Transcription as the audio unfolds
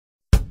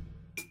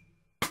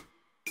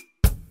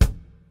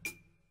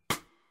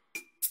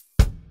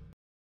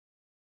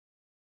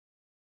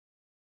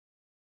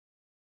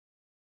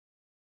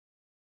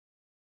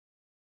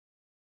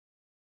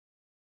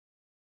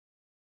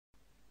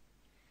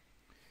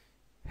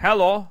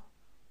Hello,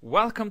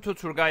 welcome to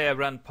Turgay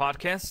Evren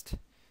podcast.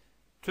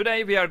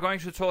 Today we are going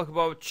to talk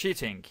about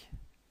cheating.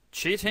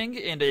 Cheating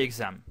in the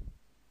exam.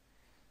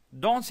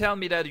 Don't tell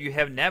me that you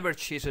have never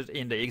cheated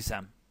in the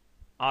exam.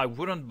 I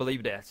wouldn't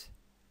believe that.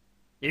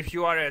 If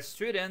you are a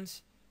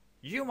student,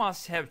 you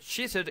must have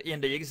cheated in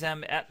the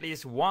exam at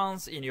least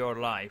once in your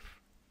life.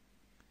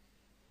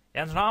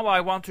 And now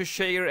I want to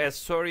share a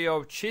story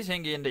of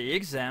cheating in the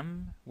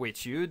exam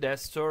with you. That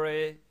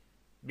story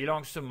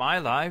belongs to my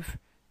life.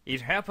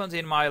 It happened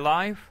in my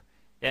life,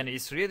 and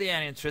it's really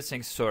an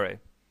interesting story.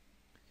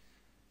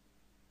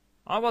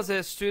 I was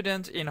a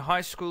student in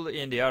high school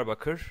in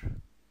Diyarbakır,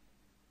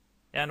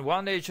 and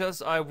one day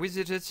I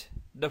visited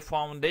the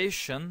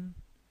foundation.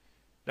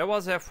 There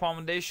was a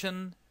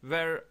foundation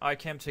where I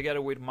came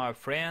together with my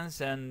friends,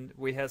 and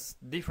we had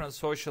different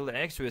social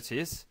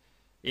activities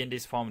in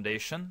this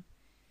foundation.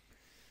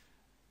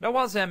 There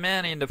was a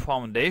man in the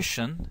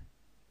foundation,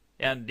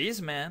 and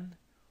this man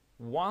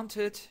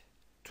wanted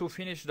to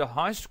finish the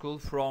high school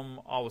from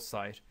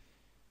outside.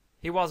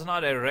 He was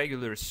not a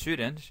regular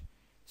student,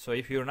 so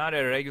if you're not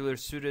a regular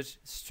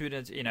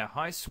student in a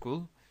high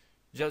school,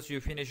 just you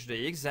finish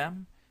the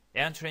exam,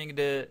 entering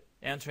the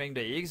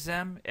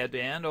exam at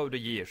the end of the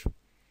year.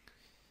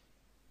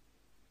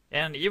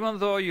 And even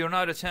though you're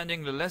not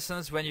attending the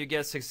lessons, when you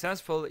get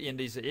successful in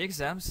these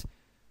exams,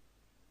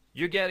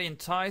 you get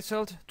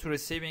entitled to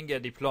receiving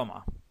a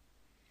diploma.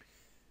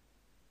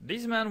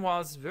 This man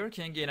was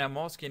working in a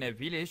mosque in a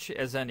village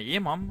as an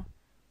imam,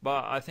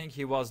 but I think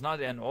he was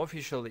not an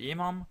official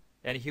imam,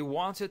 and he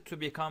wanted to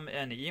become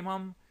an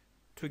imam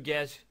to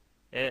get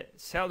a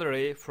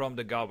salary from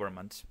the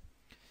government.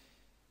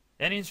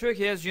 And in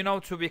Turkey, as you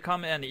know, to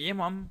become an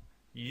imam,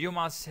 you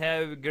must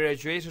have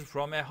graduated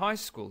from a high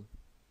school.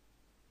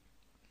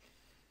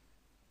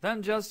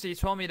 Then he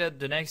told me that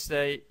the next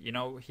day,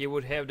 he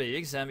would have the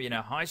exam in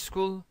a high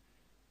school.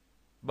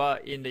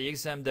 But in the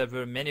exam there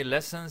were many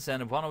lessons,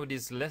 and one of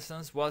these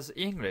lessons was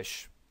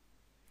English.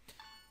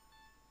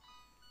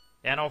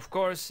 And of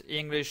course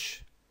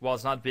English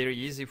was not very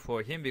easy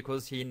for him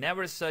because he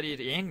never studied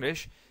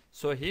English,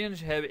 so he didn't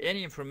have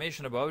any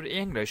information about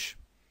English.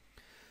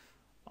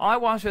 I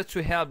wanted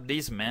to help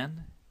this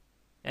man,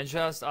 and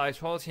I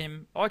told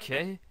him,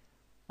 okay,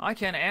 I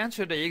can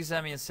answer the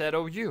exam instead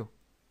of you.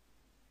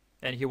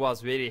 And he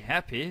was very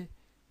happy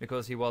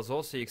because he was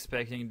also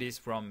expecting this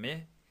from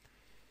me.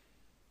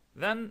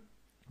 Then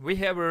we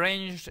have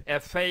arranged a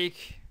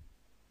fake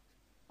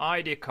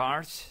ID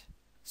card,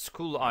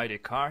 school ID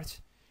card.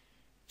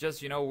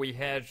 We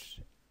had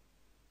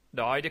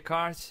the ID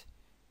card,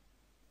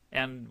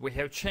 and we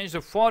have changed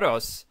the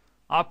photos.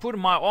 I put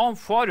my own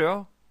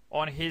photo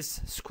on his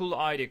school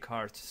ID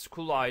card,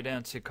 school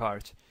identity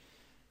card.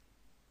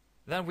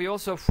 Then we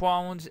also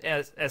found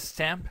a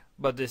stamp,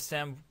 but the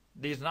stamp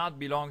did not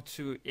belong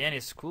to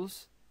any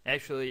schools.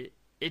 Actually,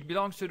 it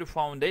belongs to the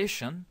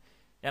foundation.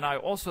 And I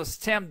also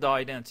stamped the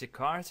identity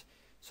card,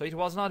 so it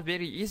was not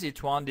very easy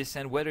to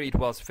understand whether it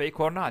was fake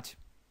or not.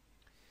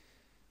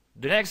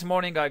 The next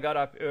morning I got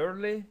up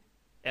early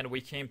and we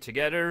came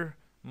together.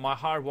 My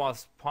heart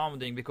was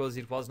pounding because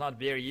it was not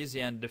very easy,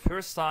 and the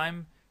first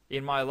time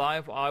in my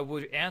life I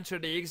would enter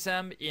the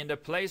exam in the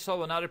place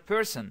of another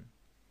person.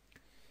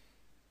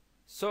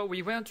 So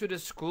we went to the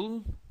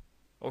school,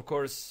 of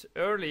course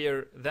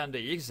earlier than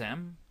the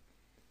exam,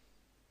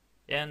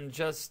 and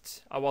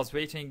I was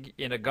waiting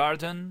in the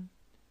garden.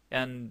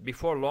 And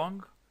before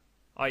long,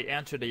 I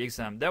entered the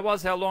exam. There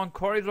was a long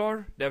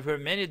corridor, there were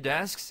many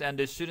desks, and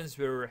the students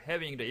were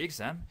having the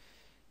exam.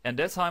 And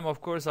that time,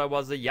 of course, I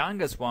was the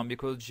youngest one,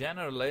 because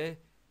generally,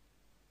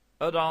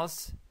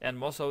 adults, and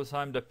most of the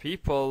time the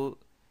people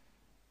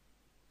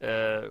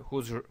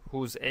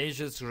whose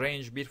ages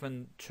range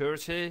between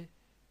 30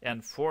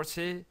 and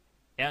 40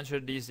 enter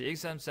these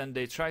exams, and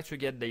they try to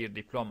get their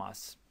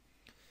diplomas.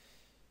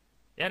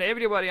 And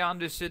everybody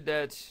understood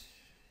that,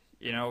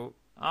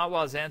 I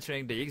was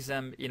entering the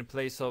exam in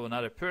place of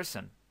another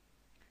person.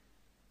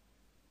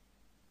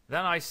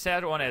 Then I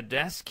sat on a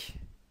desk,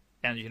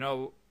 and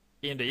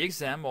in the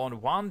exam on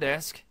one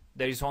desk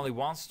there is only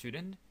one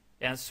student,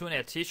 and soon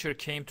a teacher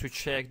came to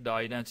check the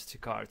identity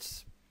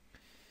cards.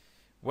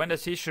 When the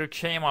teacher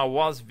came, I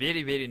was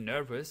very, very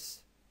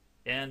nervous,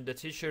 and the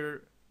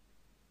teacher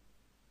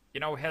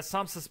had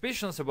some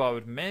suspicions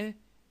about me,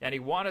 and he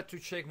wanted to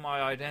check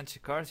my identity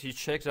card. He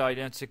checked the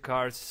identity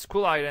card,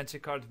 school identity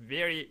card,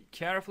 very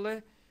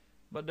carefully,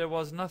 but there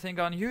was nothing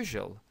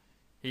unusual.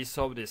 He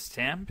saw the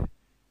stamp,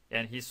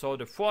 and he saw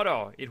the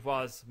photo. It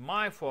was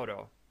my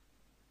photo.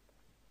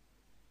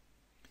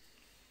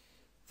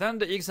 Then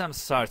the exam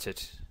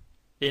started.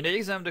 In the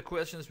exam, the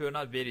questions were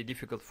not very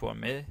difficult for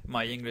me.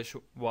 My English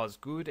was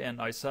good,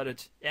 and I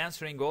started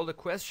answering all the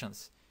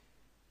questions.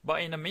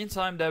 But in the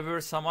meantime, there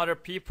were some other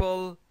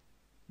people.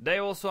 They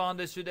also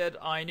understood that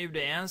I knew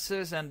the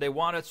answers, and they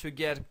wanted to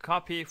get a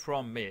copy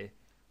from me.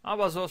 I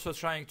was also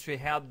trying to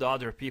help the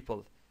other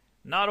people.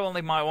 Not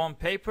only my own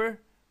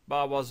paper,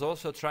 but I was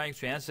also trying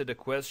to answer the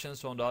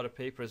questions on the other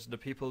papers the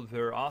people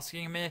were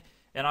asking me,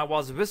 and I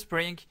was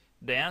whispering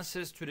the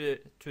answers to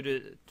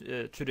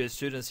the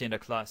students in the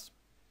class.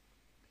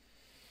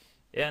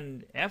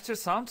 And after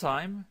some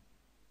time,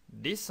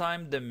 this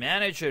time the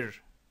manager,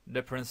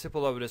 the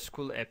principal of the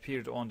school,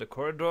 appeared on the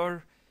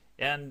corridor,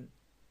 and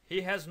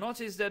he has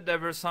noticed that there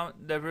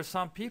were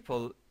some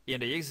people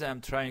in the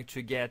exam trying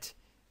to get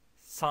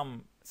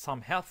some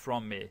help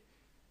from me.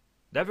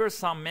 There were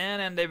some men,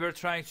 and they were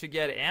trying to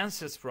get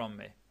answers from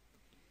me.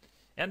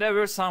 And there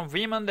were some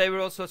women, they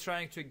were also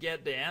trying to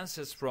get the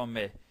answers from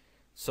me.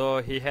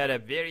 So he had a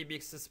very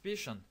big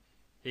suspicion.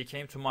 He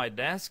came to my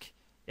desk,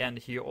 and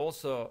he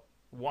also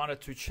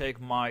wanted to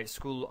check my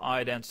school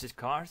identity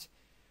card.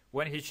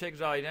 When he checked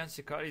the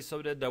identity card, he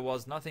saw that there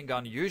was nothing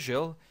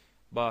unusual,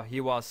 but he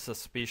was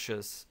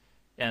suspicious.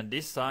 And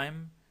this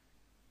time,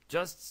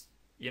 just,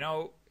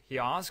 he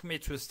asked me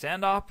to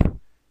stand up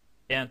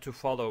and to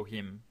follow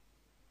him.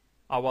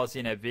 I was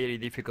in a very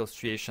difficult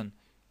situation.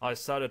 I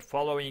started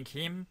following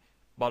him,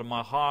 but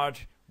my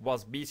heart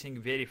was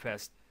beating very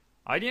fast.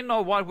 I didn't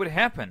know what would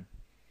happen.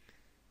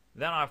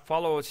 Then I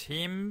followed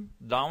him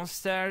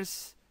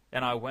downstairs,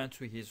 and I went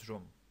to his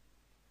room.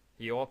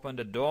 He opened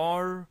the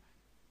door,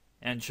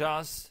 and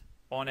just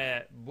on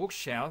a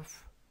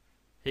bookshelf,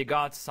 he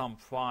got some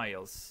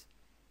files.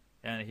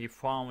 And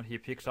he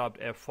picked up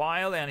a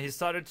file, and he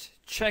started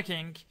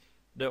checking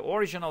the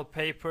original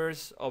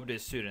papers of the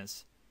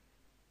students.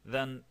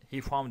 Then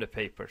he found the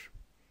paper.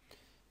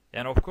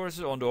 And of course,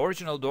 on the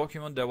original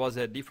document, there was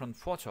a different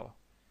photo.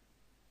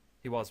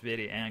 He was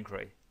very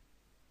angry.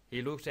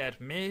 He looked at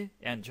me,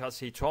 and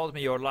he told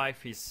me, "Your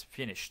life is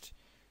finished.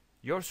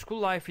 Your school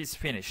life is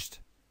finished."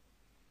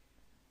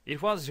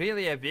 It was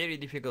really a very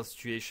difficult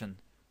situation.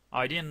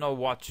 I didn't know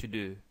what to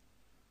do.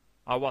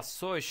 I was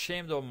so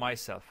ashamed of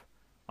myself.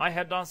 I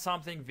had done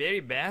something very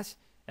bad,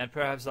 and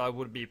perhaps I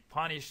would be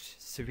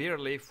punished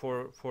severely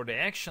for the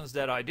actions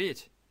that I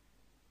did.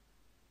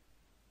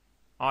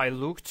 I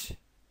looked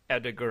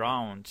at the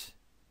ground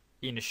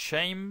in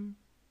shame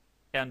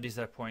and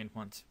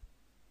disappointment.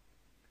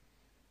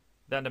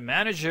 Then the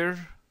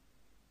manager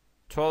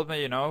told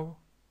me,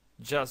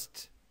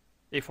 just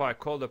if I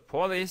call the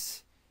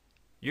police,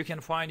 you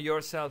can find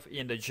yourself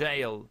in the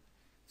jail.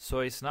 So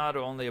it's not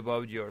only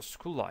about your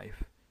school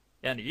life,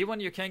 and even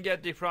you can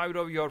get deprived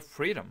of your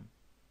freedom.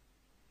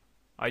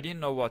 I didn't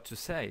know what to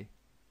say,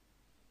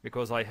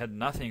 because I had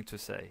nothing to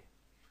say.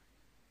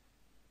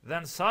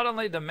 Then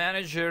suddenly the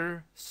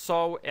manager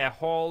saw a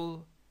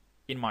hole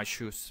in my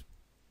shoes.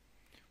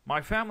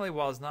 My family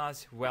was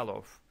not well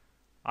off.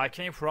 I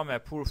came from a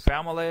poor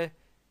family,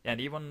 and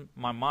even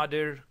my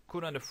mother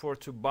couldn't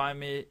afford to buy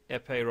me a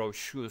pair of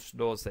shoes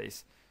those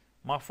days.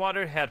 My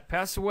father had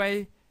passed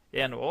away,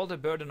 and all the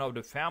burden of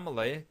the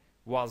family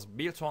was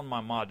built on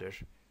my mother.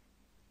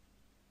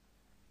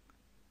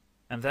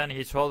 And then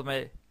he told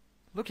me,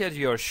 "Look at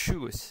your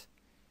shoes.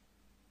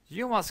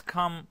 You must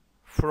come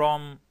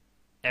from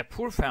a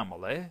poor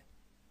family,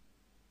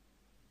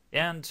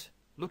 and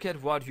look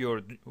at what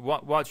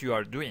you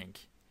are doing.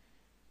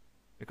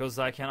 Because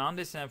I can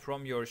understand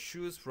from your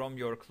shoes, from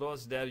your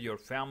clothes, that your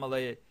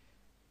family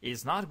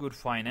is not good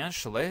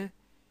financially,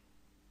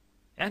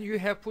 and you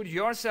have put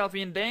yourself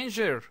in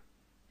danger.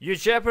 You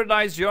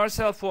jeopardize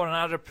yourself for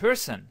another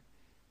person,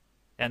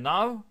 and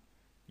now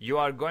you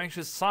are going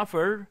to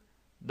suffer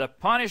the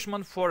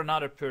punishment for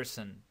another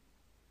person.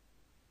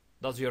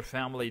 Does your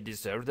family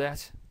deserve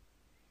that?"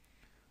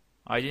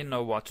 I didn't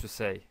know what to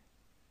say.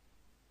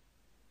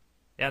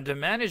 And the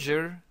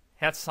manager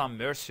had some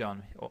mercy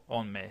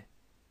on me.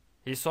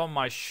 He saw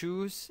my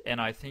shoes,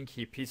 and I think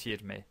he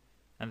pitied me.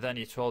 And then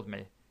he told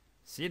me,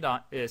 see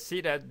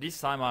that this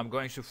time I'm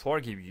going to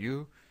forgive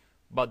you,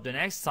 but the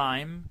next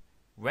time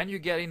when you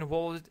get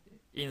involved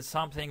in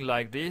something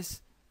like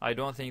this, I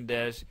don't think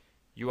that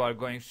you are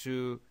going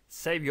to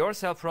save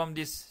yourself from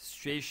this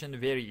situation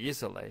very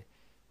easily,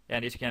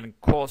 and it can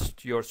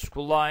cost your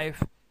school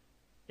life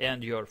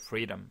and your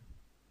freedom."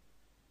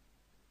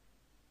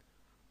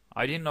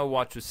 I didn't know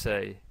what to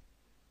say.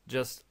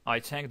 I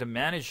thanked the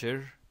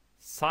manager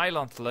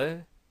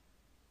silently,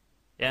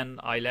 and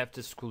I left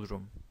the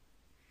schoolroom.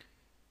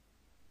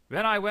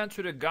 When I went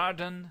to the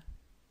garden,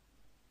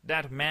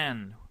 that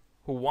man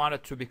who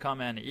wanted to become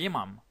an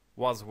imam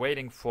was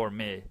waiting for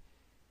me,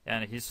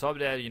 and he saw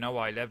that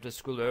I left the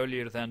school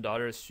earlier than the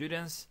other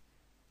students.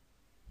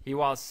 He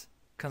was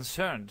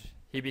concerned.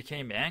 He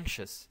became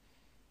anxious,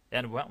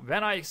 and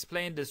when I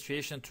explained the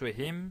situation to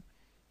him,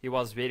 he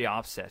was very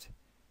upset.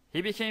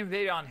 He became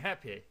very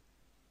unhappy,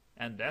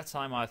 and that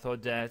time I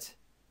thought that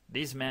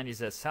this man is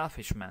a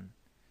selfish man,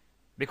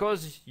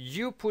 because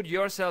you put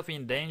yourself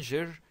in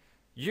danger.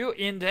 You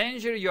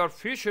endanger your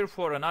future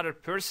for another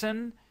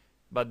person,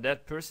 but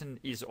that person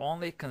is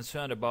only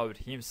concerned about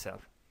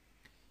himself.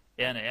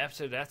 And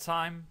after that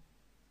time,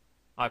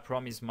 I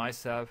promised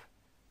myself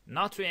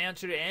not to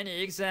enter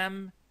any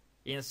exam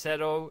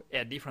instead of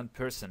a different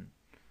person.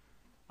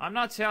 I'm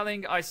not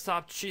telling I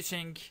stopped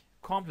cheating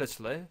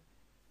completely.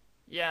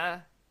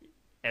 Yeah,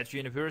 at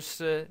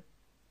university,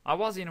 I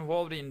was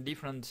involved in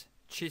different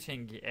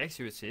cheating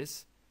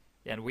activities,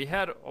 and we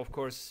had, of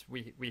course,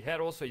 we had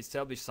also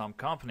established some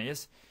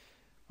companies,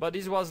 but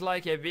this was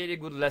like a very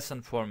good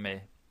lesson for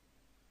me.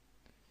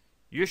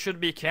 You should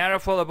be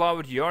careful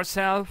about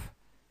yourself,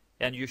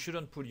 and you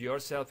shouldn't put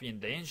yourself in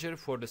danger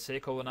for the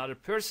sake of another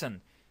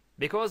person,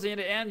 because in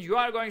the end you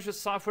are going to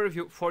suffer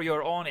for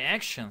your own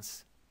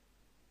actions.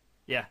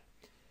 Yeah,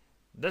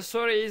 the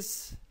story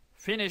is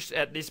finished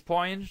at this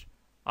point.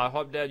 I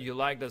hope that you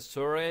liked the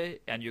story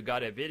and you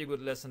got a very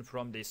good lesson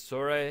from this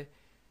story.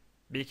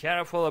 Be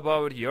careful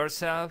about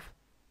yourself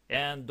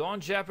and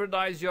don't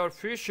jeopardize your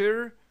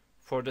future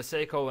for the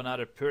sake of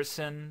another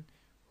person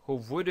who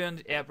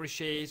wouldn't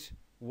appreciate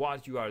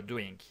what you are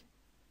doing.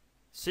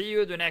 See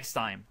you the next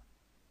time.